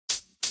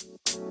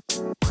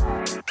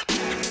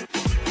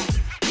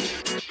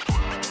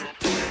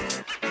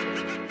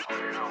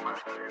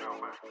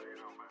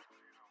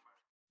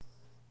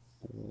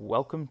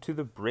Welcome to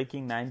the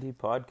Breaking 90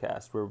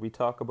 podcast, where we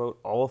talk about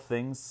all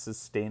things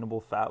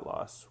sustainable fat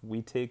loss.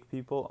 We take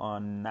people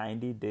on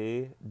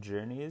 90-day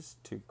journeys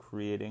to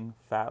creating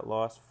fat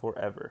loss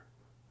forever.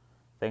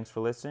 Thanks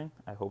for listening.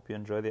 I hope you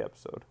enjoy the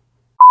episode.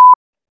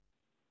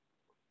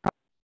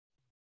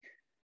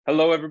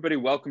 Hello, everybody.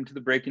 Welcome to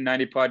the Breaking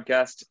 90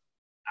 podcast.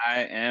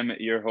 I am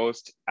your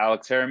host,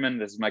 Alex Harriman.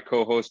 This is my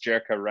co-host,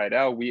 Jerica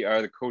Rydell. We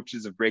are the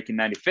coaches of Breaking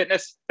 90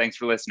 Fitness. Thanks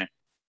for listening.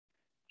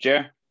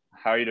 Jer,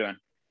 how are you doing?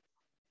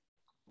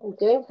 I'm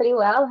doing pretty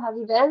well. How have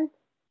you been?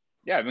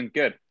 Yeah, I've been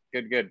good.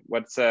 Good.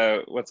 What's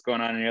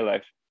going on in your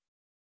life?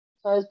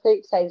 So I was pretty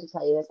excited to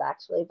tell you this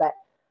actually, but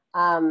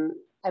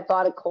I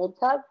bought a cold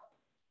tub.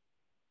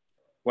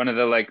 One of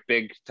the like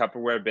big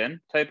Tupperware bin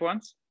type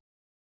ones?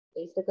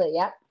 Basically,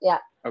 yeah.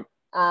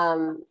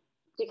 Oh.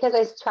 Because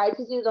I tried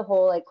to do the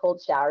whole like cold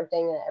shower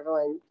thing that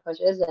everyone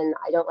pushes, and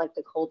I don't like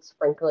the cold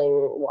sprinkling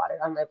water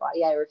on my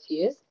body. I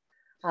refuse.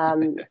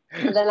 So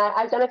then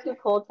I've done a few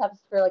cold tubs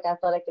for like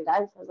athletic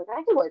events. I was like,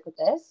 I can work with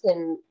this.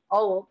 And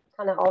all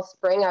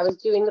spring, I was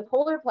doing the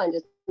polar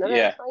plunges. Remember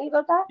I was telling you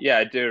about that? Yeah,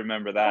 I do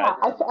remember that.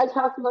 Yeah, I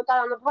talked about that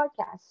on the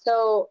podcast.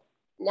 So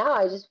now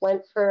I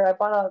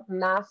bought a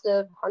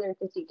massive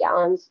 150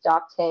 gallon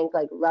stock tank,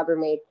 like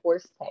Rubbermaid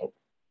horse tank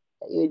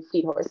that you would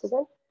feed horses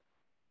in.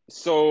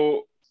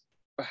 So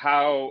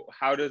how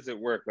does it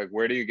work? Like,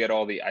 where do you get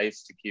all the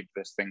ice to keep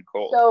this thing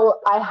cold?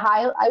 So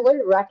I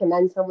wouldn't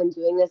recommend someone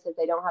doing this if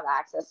they don't have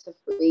access to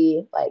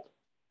free, like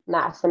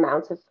mass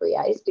amounts of free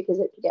ice, because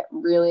it could get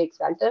really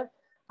expensive.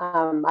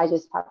 I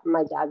just have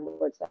my dad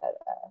works at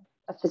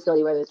a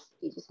facility where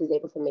he just is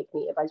able to make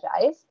me a bunch of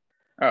ice.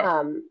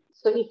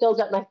 So he fills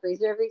up my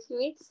freezer every 2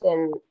 weeks,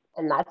 and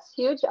that's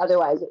huge.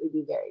 Otherwise, it would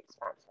be very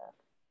expensive.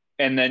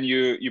 And then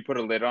you put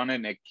a lid on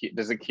it, and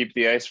does it keep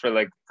the ice for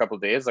like a couple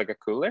of days, like a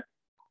cooler?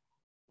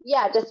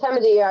 Yeah, this time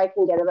of the year I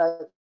can get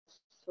about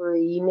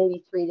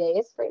maybe 3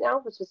 days right now,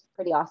 which is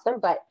pretty awesome.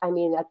 But I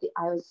mean,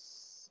 I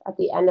was at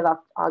the end of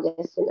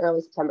August and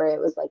early September,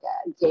 it was like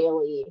a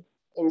daily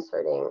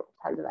inserting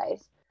tons of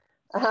ice.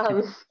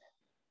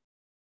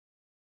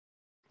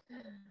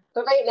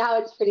 But right now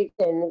it's pretty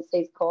thin. It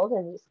stays cold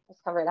and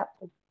just cover it up.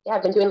 And yeah,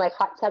 I've been doing like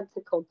hot tub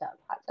to cold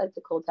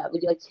tub. We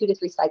do like 2 to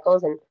 3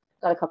 cycles, and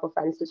got a couple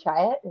friends to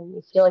try it, and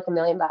you feel like $1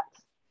 million.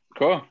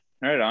 Cool.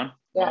 Right on.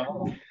 Yeah.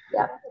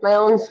 Yeah. My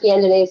own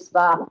Scandinavia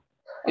spa.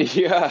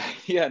 Yeah,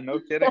 no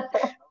kidding.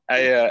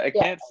 I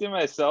can't see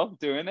myself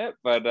doing it,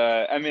 but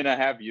I mean, I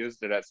have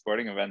used it at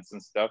sporting events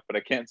and stuff, but I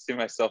can't see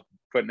myself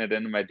putting it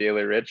into my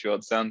daily ritual.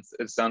 It sounds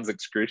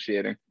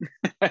excruciating.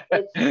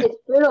 It's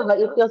brutal, but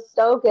you feel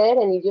so good,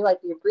 and you do like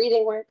your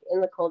breathing work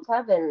in the cold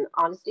tub. And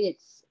honestly,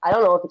 I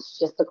don't know if it's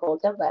just the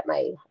cold tub, but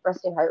my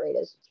resting heart rate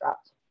has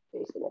dropped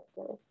pretty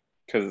significantly.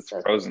 Because it's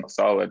frozen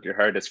solid. Your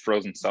heart is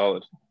frozen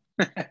solid.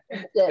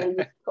 Yeah,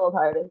 just cold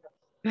hearted.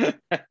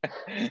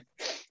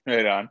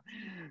 Right on.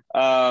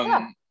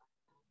 Yeah.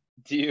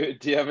 Do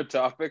you have a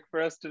topic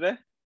for us today?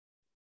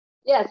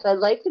 Yes, I'd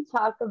like to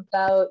talk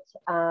about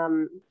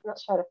I'm not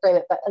sure how to frame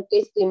it, but like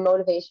basically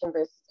motivation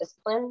versus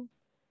discipline,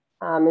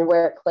 and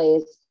where it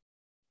plays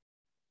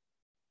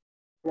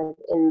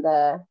in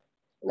the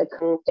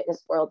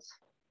fitness world.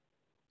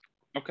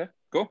 Okay,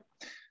 cool.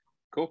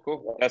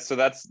 Yeah, so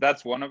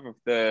that's one of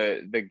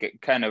the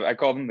kind of, I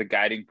call them the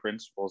guiding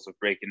principles of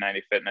Breaking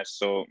 90 Fitness.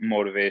 So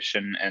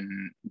motivation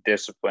and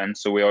discipline.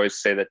 So we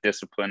always say that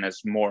discipline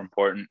is more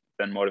important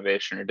than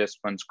motivation, or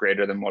discipline's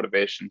greater than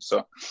motivation.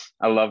 So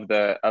I love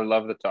the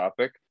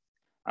topic.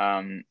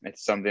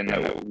 It's something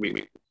that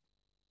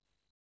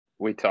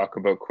we talk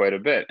about quite a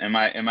bit. Am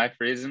I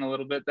freezing a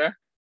little bit there?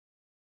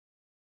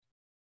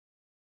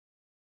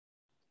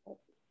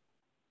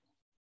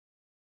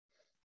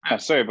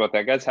 Sorry about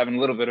that, guys. Having a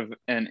little bit of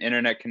an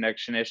internet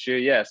connection issue.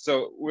 Yeah,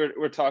 so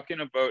we're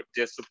talking about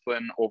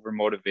discipline over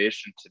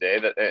motivation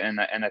today. And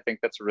I think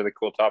that's a really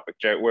cool topic,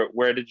 Jared.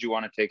 Where did you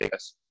want to take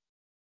this?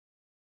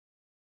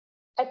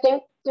 I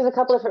think there's a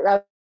couple different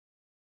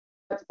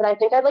routes, but I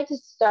think I'd like to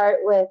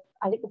start with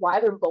why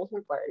they're both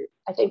important.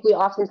 I think we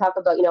often talk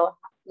about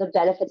the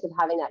benefits of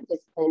having that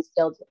discipline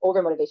instilled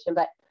over motivation,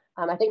 but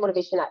I think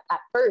motivation at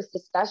first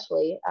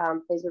especially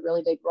plays a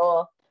really big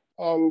role.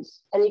 And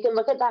you can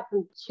look at that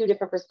from 2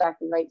 different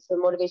perspectives, right? So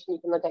motivation,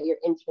 you can look at your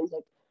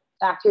intrinsic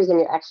factors and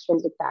your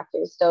extrinsic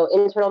factors. So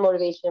internal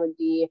motivation would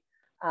be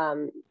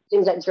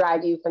things that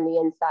drive you from the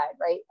inside,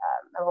 right?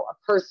 A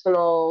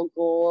personal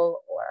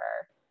goal, or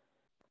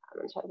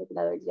I'm trying to think of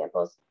other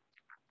examples.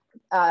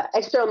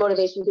 External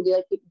motivation could be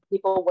like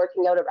people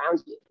working out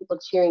around you, people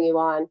cheering you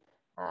on.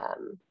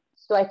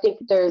 So I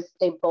think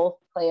they both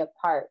play a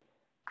part.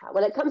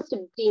 When it comes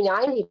to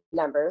B90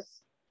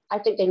 members, I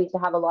think they need to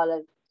have a lot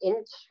of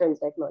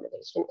intrinsic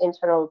motivation,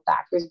 internal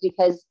factors,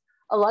 because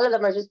a lot of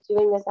them are just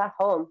doing this at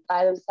home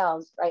by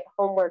themselves, right?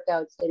 Home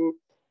workouts and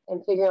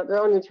figuring out their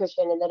own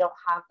nutrition, and they don't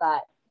have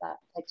that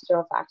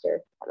external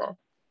factor kind of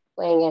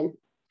weighing in.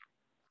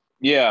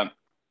 Yeah,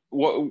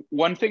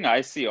 one thing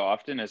I see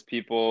often is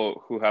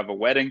people who have a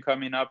wedding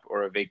coming up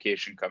or a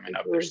vacation coming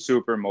up. They're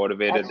super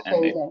motivated That's and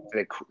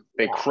crazy.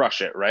 they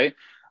crush it, right?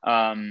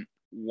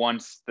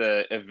 Once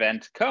the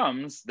event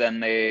comes, then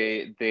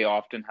they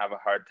often have a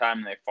hard time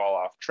and they fall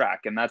off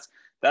track. And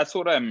that's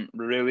what I'm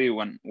really,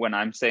 when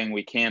I'm saying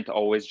we can't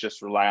always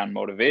just rely on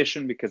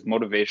motivation, because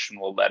motivation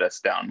will let us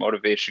down.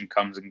 Motivation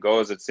comes and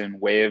goes, it's in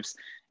waves,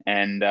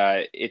 and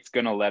it's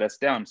going to let us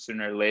down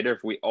sooner or later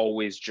if we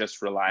always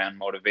just rely on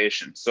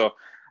motivation. So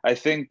I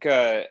think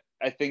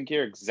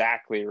you're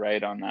exactly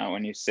right on that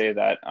when you say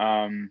that.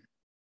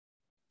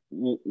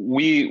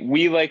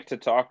 We like to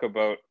talk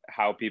about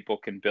how people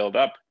can build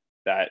up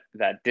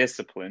that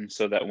discipline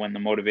so that when the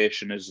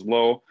motivation is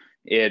low,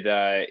 it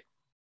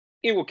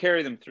will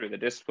carry them through. The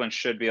discipline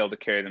should be able to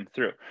carry them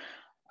through.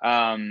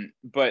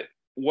 But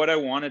what I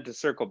wanted to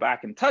circle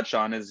back and touch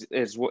on is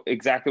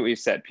exactly what you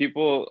said.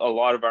 People, a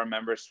lot of our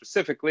members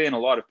specifically, and a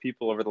lot of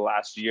people over the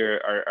last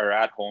year are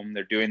at home.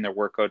 They're doing their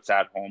workouts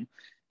at home.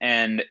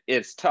 And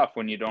it's tough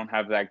when you don't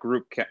have that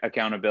group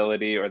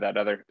accountability or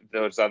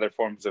those other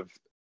forms of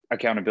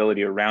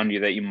accountability around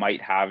you that you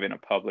might have in a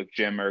public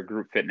gym or a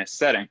group fitness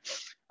setting.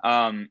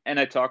 And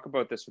I talk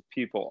about this with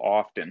people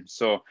often.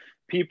 So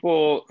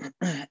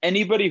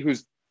anybody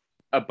who's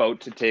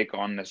about to take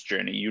on this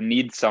journey, you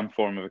need some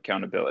form of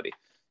accountability.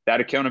 That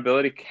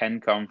accountability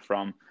can come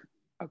from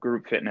a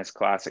group fitness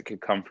class. It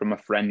could come from a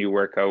friend you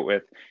work out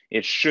with.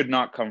 It should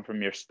not come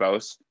from your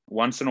spouse.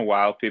 Once in a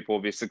while, people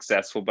will be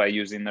successful by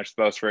using their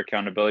spouse for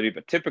accountability,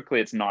 but typically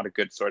it's not a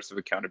good source of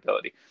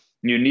accountability.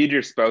 You need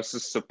your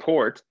spouse's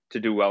support to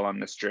do well on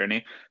this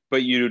journey,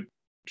 but you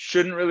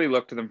shouldn't really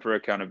look to them for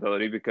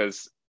accountability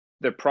because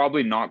they're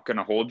probably not going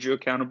to hold you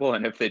accountable.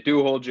 And if they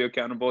do hold you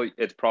accountable,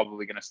 it's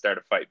probably going to start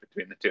a fight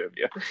between the two of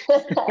you.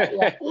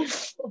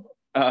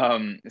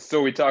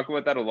 So we talk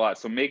about that a lot.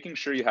 So making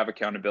sure you have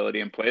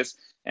accountability in place,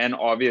 and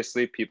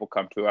obviously people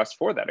come to us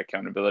for that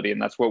accountability,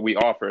 and that's what we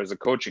offer as a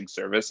coaching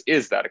service,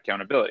 is that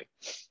accountability.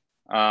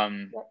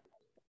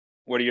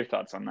 What are your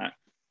thoughts on that?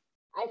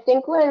 I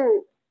think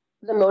when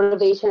the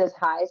motivation is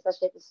high,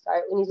 especially at the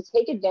start, we need to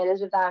take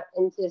advantage of that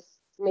and just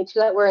make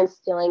sure that we're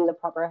instilling the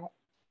proper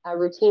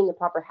routine, the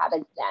proper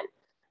habits then,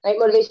 right?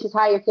 Motivation is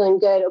high, you're feeling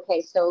good.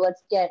 Okay, so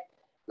let's get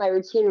my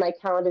routine, my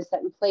calendar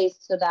set in place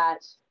so that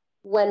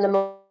when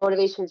the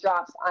motivation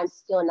drops, I'm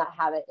still in that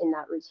habit, in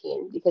that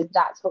routine, because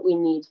that's what we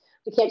need.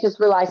 We can't just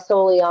rely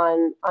solely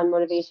on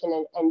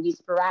motivation and be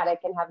sporadic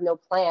and have no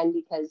plan,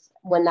 because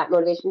when that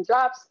motivation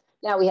drops,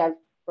 now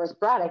we're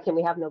sporadic and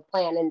we have no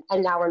plan,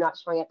 and now we're not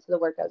showing up to the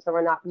workouts, or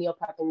we're not meal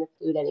prepping the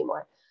food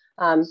anymore.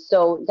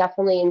 So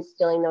definitely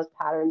instilling those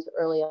patterns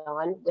early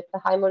on with the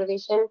high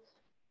motivation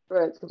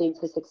for it to lead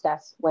to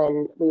success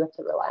when we have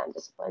to rely on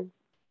discipline.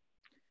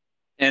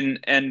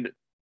 And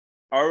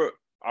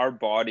our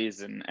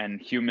bodies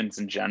and humans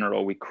in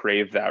general, we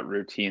crave that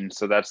routine.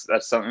 So that's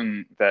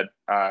something that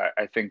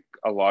I think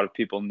a lot of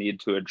people need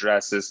to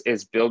address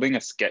is building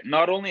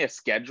not only a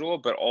schedule,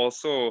 but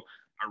also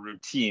a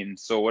routine.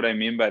 So what I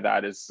mean by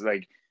that is,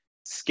 like,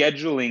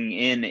 scheduling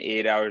in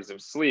 8 hours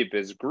of sleep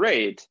is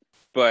great,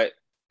 but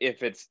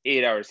if it's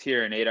 8 hours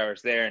here and 8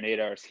 hours there and 8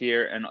 hours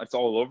here and it's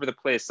all over the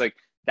place, like,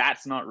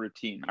 that's not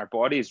routine. Our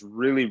bodies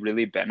really,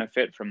 really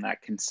benefit from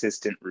that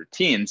consistent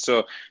routine.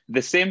 So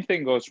the same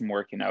thing goes from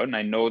working out. And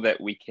I know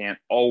that we can't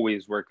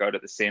always work out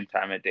at the same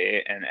time of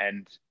day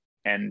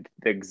and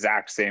the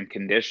exact same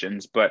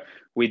conditions, but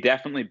we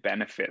definitely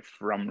benefit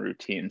from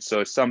routine.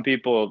 So some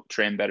people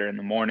train better in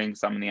the morning,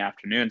 some in the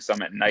afternoon,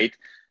 some at night.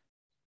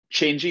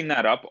 Changing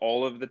that up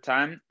all of the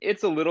time,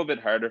 it's a little bit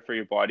harder for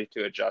your body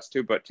to adjust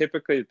to, but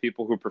typically the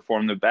people who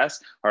perform the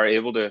best are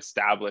able to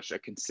establish a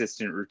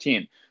consistent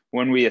routine.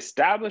 When we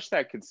establish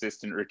that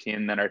consistent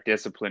routine, then our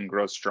discipline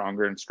grows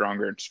stronger and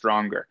stronger and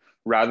stronger,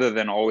 rather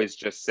than always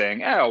just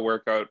saying, I'll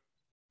work out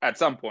at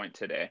some point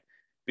today,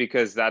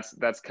 because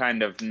that's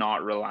kind of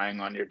not relying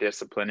on your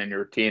discipline and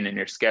your routine and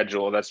your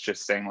schedule. That's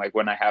just saying, like,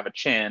 when I have a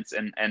chance,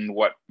 and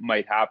what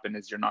might happen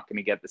is you're not going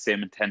to get the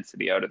same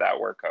intensity out of that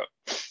workout.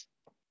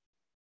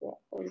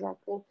 Yeah,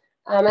 exactly.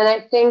 And I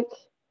think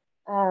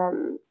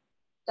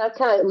that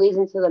kind of leads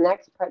into the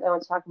next part that I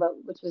want to talk about,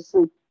 which was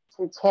some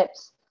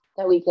tips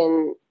that we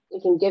can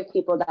give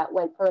people that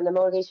when the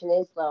motivation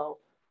is low.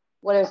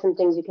 What are some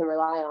things you can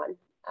rely on?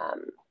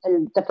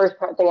 And the first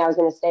thing I was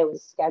going to say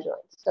was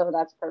scheduling. So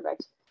that's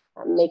perfect.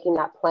 Making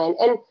that plan.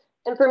 And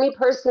for me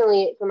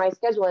personally, for my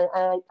scheduling,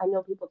 I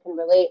know people can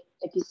relate.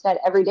 Like you said,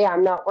 every day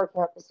I'm not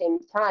working out at the same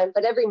time,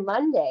 but every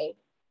Monday,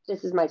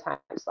 this is my time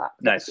slot.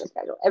 Nice. My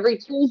schedule. Every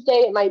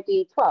Tuesday it might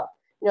be 12.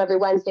 Every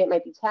Wednesday it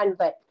might be 10,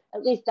 but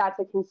at least that's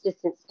a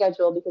consistent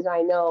schedule, because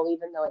I know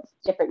even though it's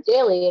different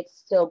daily, it's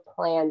still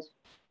planned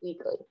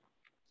weekly.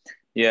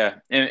 Yeah.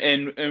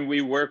 And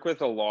we work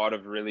with a lot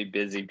of really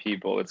busy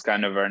people. It's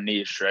kind of our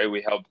niche, right?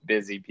 We help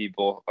busy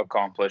people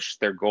accomplish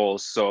their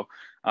goals. So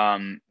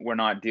We're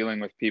not dealing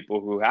with people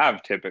who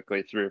have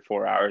typically 3 or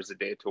 4 hours a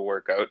day to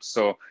work out.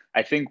 So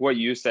I think what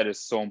you said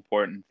is so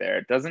important there.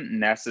 It doesn't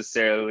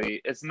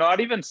necessarily, it's not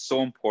even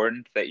so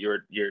important that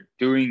you're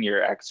doing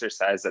your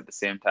exercise at the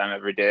same time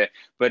every day,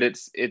 but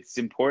it's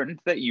important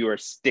that you are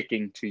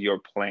sticking to your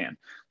plan.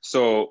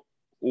 So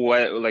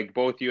what, like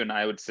both you and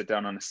I would sit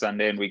down on a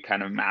Sunday and we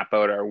kind of map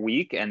out our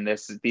week, and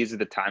these are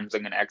the times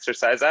I'm going to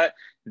exercise at.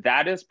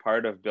 That is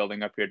part of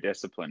building up your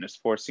discipline, is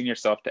forcing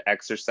yourself to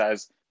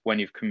exercise when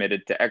you've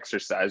committed to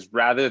exercise,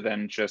 rather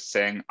than just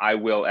saying I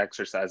will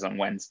exercise on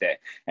Wednesday.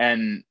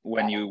 And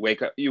when you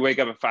wake up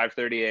at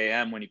 5:30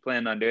 a.m. when you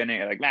plan on doing it,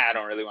 you're like, I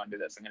don't really want to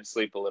do this, I'm going to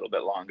sleep a little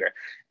bit longer.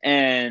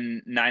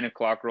 And 9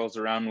 o'clock rolls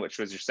around, which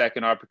was your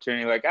second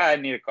opportunity, like, I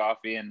need a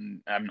coffee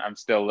and I'm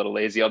still a little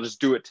lazy, I'll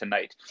just do it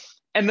tonight.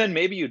 And then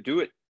maybe you do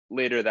it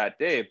later that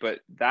day, but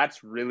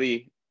that's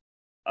really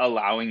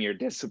allowing your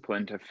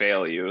discipline to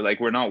fail you. Like,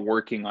 we're not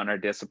working on our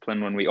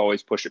discipline when we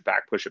always push it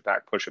back.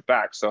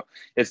 So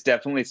it's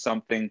definitely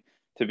something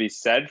to be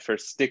said for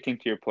sticking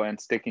to your plan,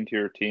 sticking to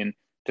your routine,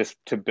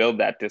 to build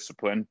that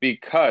discipline,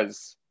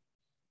 because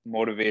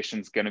motivation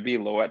is going to be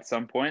low at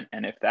some point.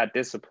 And if that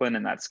discipline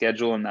and that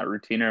schedule and that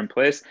routine are in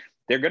place,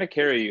 they're going to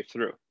carry you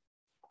through.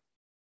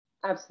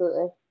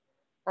 Absolutely.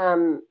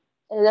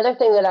 Another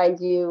thing that I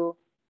do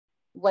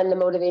when the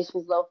motivation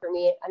is low for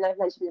me, and I've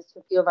mentioned this to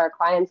a few of our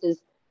clients, is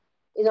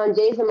on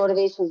days the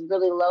motivation is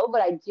really low,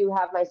 but I do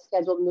have my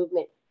scheduled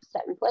movement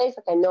set in place.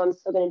 Like, I know I'm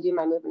still going to do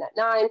my movement at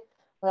 9,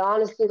 but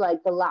honestly,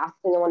 like, the last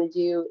thing I want to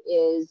do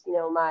is,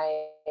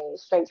 my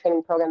strength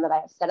training program that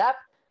I have set up.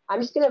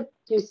 I'm just going to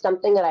do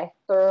something that I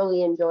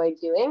thoroughly enjoy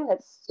doing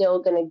that's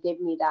still going to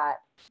give me that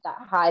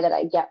high that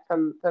I get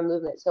from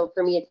movement. So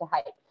for me, it's a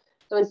hike.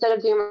 So instead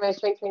of doing my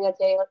strength training that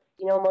day,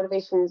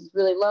 motivation is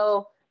really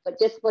low, but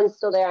discipline's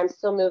still there, I'm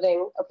still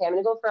moving. Okay, I'm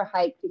going to go for a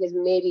hike because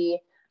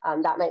maybe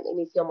that might make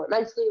me feel more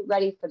mentally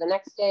ready for the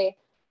next day.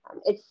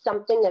 It's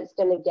something that's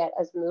going to get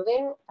us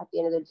moving. At the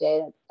end of the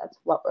day, that's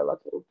what we're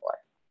looking for.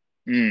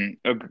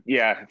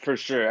 Yeah, for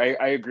sure.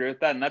 I agree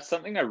with that. And that's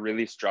something I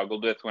really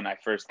struggled with when I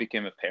first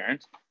became a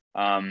parent.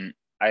 Up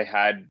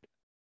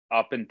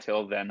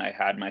until then, I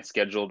had my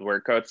scheduled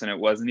workouts, and it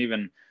wasn't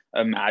even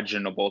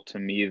imaginable to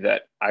me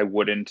that I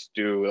wouldn't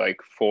do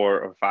like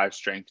 4 or 5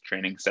 strength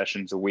training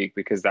sessions a week,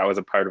 because that was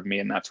a part of me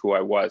and that's who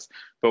I was.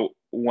 But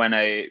when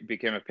I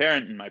became a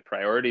parent and my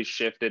priorities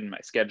shifted and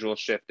my schedule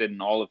shifted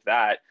and all of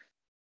that,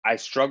 I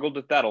struggled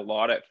with that a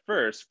lot at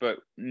first, but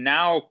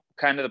now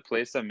kind of the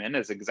place I'm in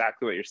is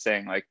exactly what you're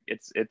saying. Like,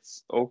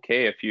 it's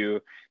okay if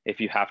you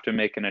have to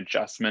make an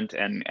adjustment,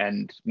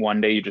 and one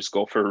day you just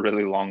go for a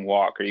really long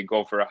walk, or you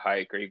go for a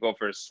hike, or you go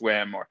for a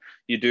swim, or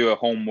you do a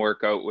home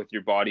workout with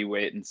your body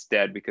weight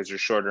instead because you're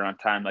shorter on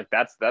time. Like,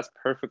 that's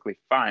perfectly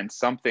fine.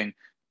 Something,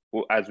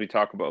 as we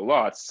talk about a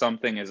lot,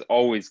 something is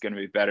always going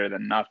to be better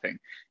than nothing.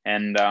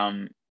 And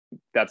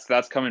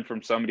that's coming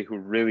from somebody who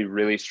really,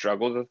 really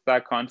struggled with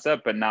that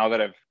concept. But now that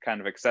I've kind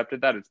of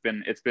accepted that,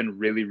 it's been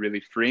really,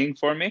 really freeing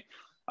for me.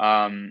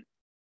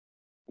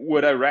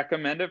 Would I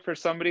recommend it for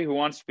somebody who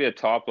wants to be a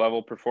top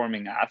level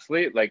performing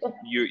athlete? Like,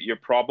 you're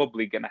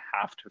probably going to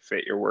have to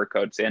fit your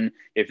workouts in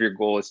if your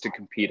goal is to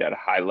compete at a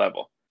high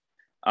level.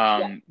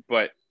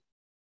 But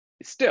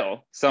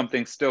still,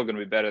 something's still going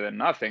to be better than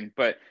nothing.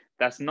 But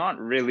that's not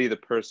really the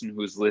person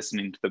who's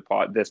listening to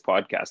this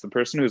podcast. The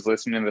person who's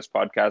listening to this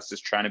podcast is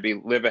trying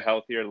to live a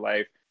healthier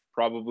life,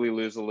 probably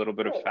lose a little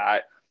bit of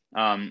fat,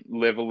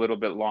 live a little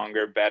bit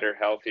longer, better,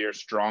 healthier,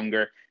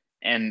 stronger.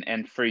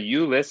 And for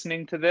you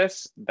listening to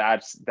this,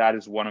 that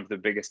is one of the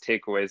biggest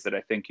takeaways that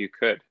I think you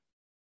could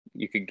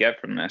get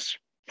from this.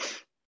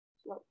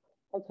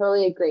 I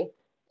totally agree.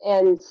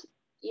 And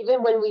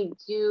even when we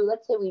do,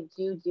 let's say we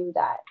do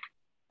that,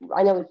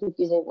 I know we keep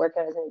using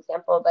workout as an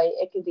example, but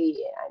it could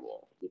be,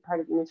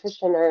 part of your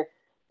nutrition, or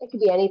it could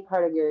be any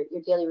part of your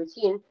daily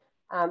routine.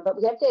 But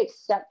we have to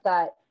accept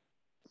that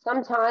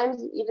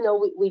sometimes, even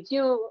though we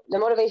do, the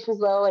motivation's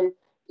low and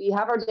we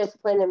have our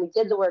discipline and we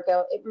did the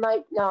workout, it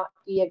might not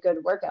be a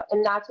good workout,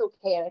 and that's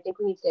okay. And I think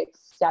we need to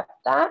accept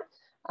that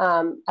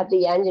at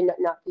the end, and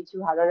not be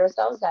too hard on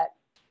ourselves, that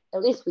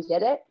at least we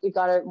did it. We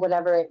got it,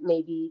 whatever it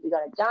may be, we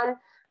got it done.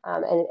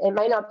 And it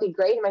might not be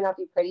great, it might not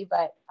be pretty,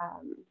 but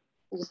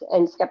just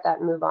skip that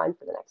and move on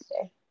for the next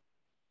day.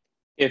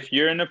 If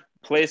you're in a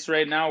place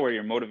right now where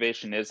your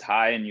motivation is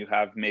high and you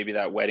have maybe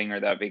that wedding or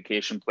that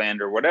vacation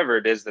planned or whatever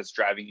it is that's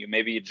driving you,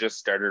 maybe you just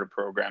started a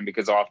program,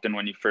 because often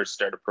when you first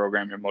start a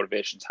program, your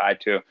motivation's high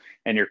too,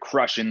 and you're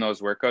crushing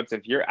those workouts.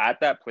 If you're at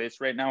that place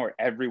right now where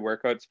every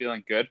workout's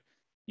feeling good,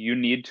 you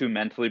need to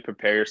mentally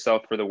prepare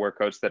yourself for the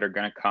workouts that are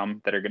going to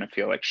come that are going to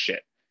feel like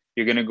shit.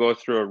 You're going to go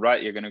through a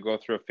rut. You're going to go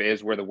through a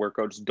phase where the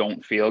workouts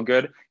don't feel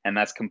good, and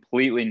that's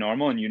completely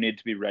normal, and you need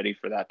to be ready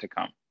for that to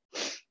come,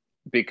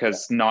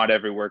 because not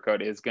every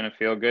workout is going to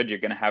feel good. You're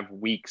going to have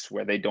weeks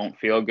where they don't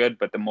feel good,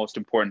 but the most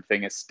important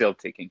thing is still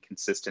taking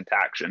consistent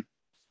action.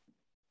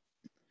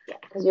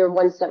 Because you're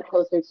one step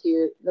closer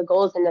to the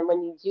goals, and then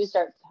when you do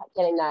start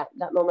getting that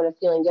moment of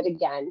feeling good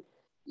again,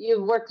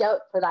 you've worked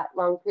out for that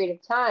long period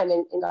of time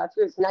and got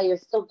through it, so now you're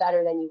still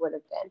better than you would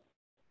have been.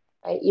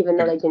 right? Even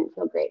though they didn't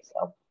feel great.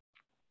 So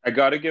I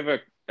got to give a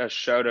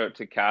shout out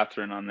to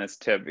Catherine on this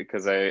tip,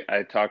 because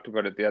I talked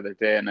about it the other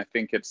day, and I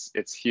think it's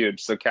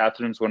huge. So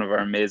Catherine's one of our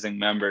amazing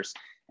members,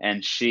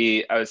 and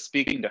I was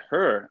speaking to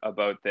her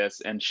about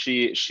this, and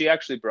she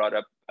actually brought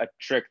up a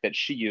trick that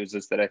she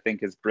uses that I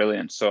think is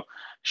brilliant. So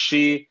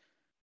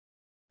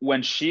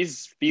when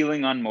she's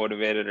feeling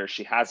unmotivated, or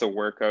she has a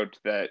workout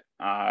that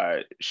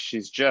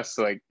she's just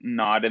like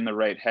not in the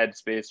right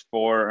headspace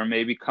for, or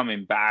maybe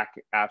coming back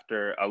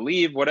after a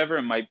leave, whatever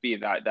it might be,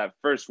 that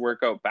first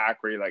workout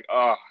back where you're like,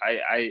 oh,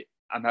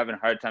 I'm having a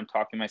hard time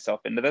talking myself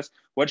into this.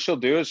 What she'll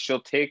do is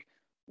she'll take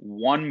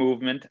one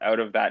movement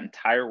out of that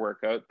entire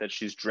workout that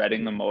she's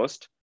dreading the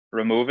most,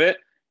 remove it,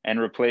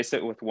 and replace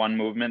it with one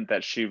movement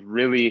that she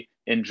really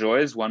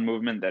enjoys, one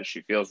movement that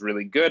she feels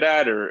really good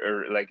at,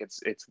 or like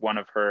it's one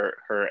of her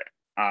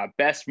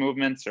best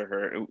movements, or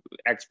her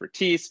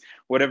expertise,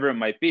 whatever it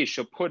might be.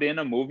 She'll put in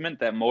a movement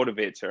that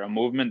motivates her, a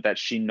movement that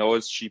she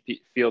knows she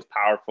feels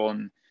powerful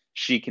and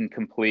she can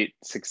complete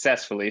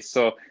successfully.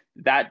 So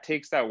that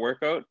takes that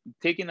workout,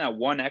 taking that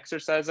one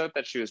exercise out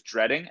that she was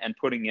dreading and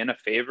putting in a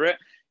favorite.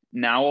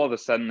 Now all of a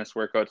sudden this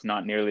workout's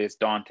not nearly as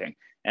daunting.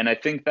 And I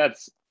think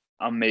that's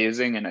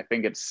amazing, and I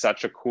think it's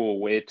such a cool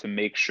way to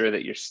make sure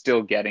that you're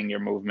still getting your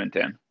movement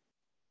in.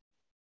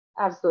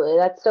 Absolutely,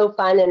 that's so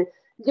fun. And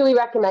do we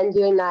recommend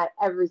doing that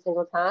every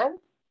single time?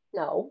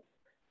 No,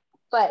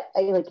 but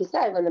like you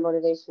said, when the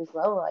motivation's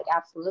low, like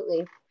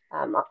absolutely.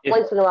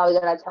 Once in a while we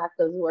gotta attack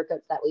those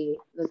workouts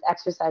those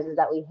exercises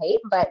that we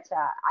hate, but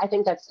I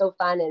think that's so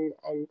fun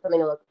and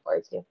something to look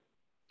forward to.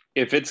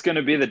 If it's going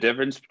to be the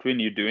difference between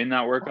you doing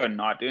that workout and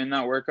not doing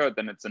that workout,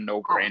 then it's a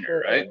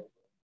no-brainer.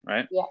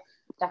 Right? Yeah,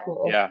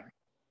 definitely. Yeah.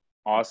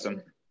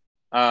 Awesome.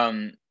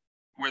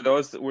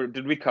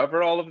 Did we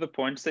cover all of the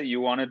points that you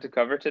wanted to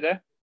cover today?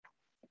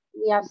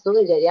 We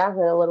absolutely did. Yeah,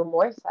 a little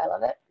more, so I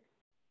love it.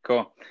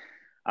 Cool.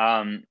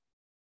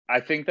 I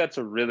think that's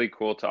a really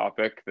cool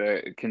topic,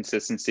 the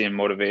consistency and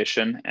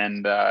motivation,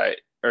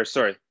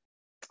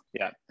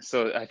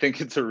 so I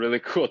think it's a really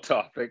cool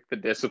topic, the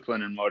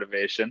discipline and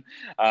motivation.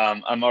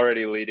 I'm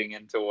already leading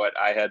into what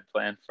I had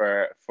planned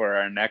for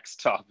our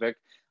next topic.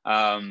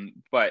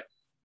 But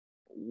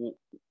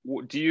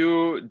do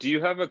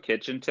you have a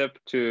kitchen tip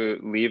to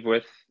leave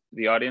with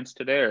the audience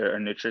today, or a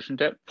nutrition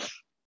tip?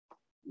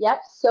 Yep.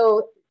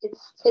 So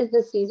it's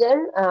the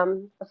season.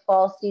 The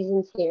fall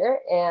season's here,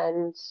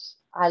 and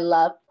I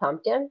love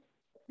pumpkin.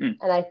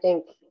 And I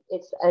think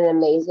it's an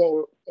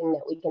amazing thing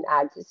that we can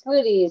add to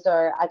smoothies,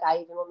 or like I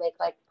even will make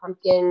like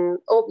pumpkin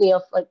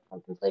oatmeal, like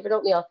pumpkin flavored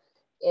oatmeal.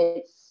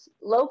 It's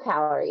low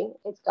calorie.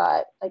 It's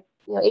got 8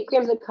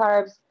 grams of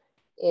carbs.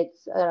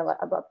 It's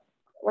about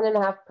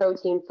 1.5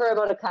 protein for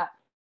about a cup.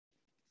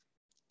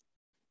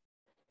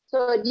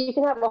 So you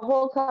can have a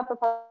whole cup of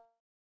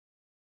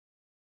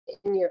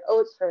in your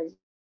oats, for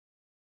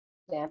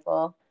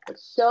example. It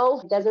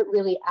doesn't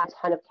really add a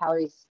ton of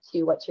calories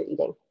to what you're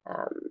eating.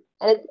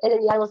 And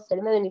then you add a little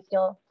cinnamon and you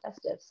feel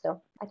festive.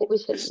 So I think we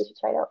should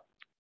try it out.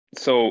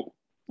 So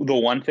the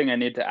one thing I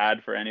need to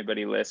add for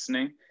anybody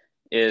listening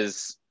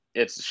is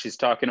she's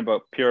talking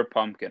about pure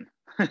pumpkin.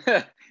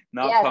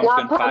 Not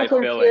pumpkin pie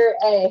filling.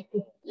 Puree.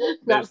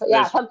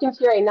 Pumpkin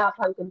puree, not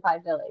pumpkin pie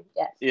filling.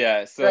 Yes.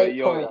 Yeah, so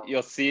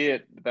you'll see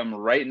them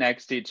right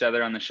next to each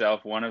other on the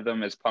shelf. One of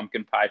them is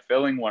pumpkin pie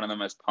filling, one of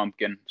them is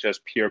pumpkin,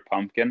 just pure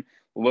pumpkin.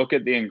 Look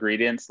at the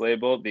ingredients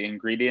label. The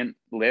ingredient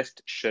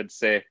list should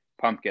say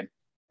pumpkin.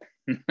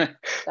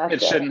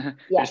 It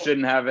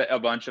shouldn't have a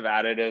bunch of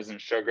additives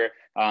and sugar.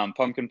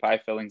 Pumpkin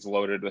pie filling's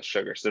loaded with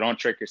sugar, so don't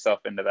trick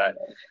yourself into that.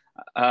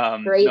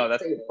 Great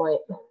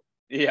point.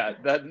 Yeah,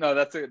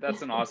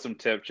 that's an awesome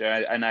tip,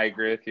 Jay, and I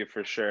agree with you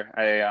for sure.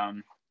 I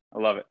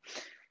love it.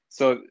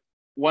 So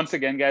once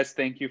again, guys,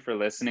 thank you for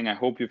listening. I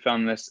hope you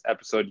found this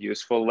episode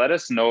useful. Let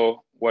us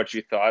know what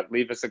you thought.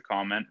 Leave us a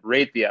comment,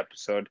 rate the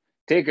episode,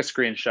 take a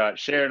screenshot,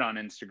 share it on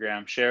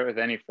Instagram, share it with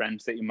any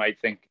friends that you might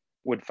think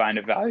would find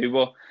it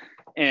valuable.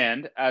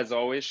 And as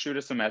always, shoot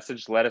us a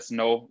message. Let us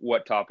know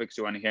what topics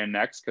you want to hear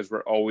next, because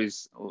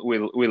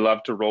we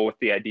love to roll with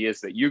the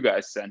ideas that you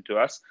guys send to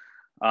us.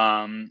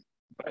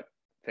 But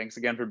thanks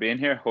again for being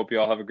here. Hope you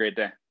all have a great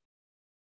day.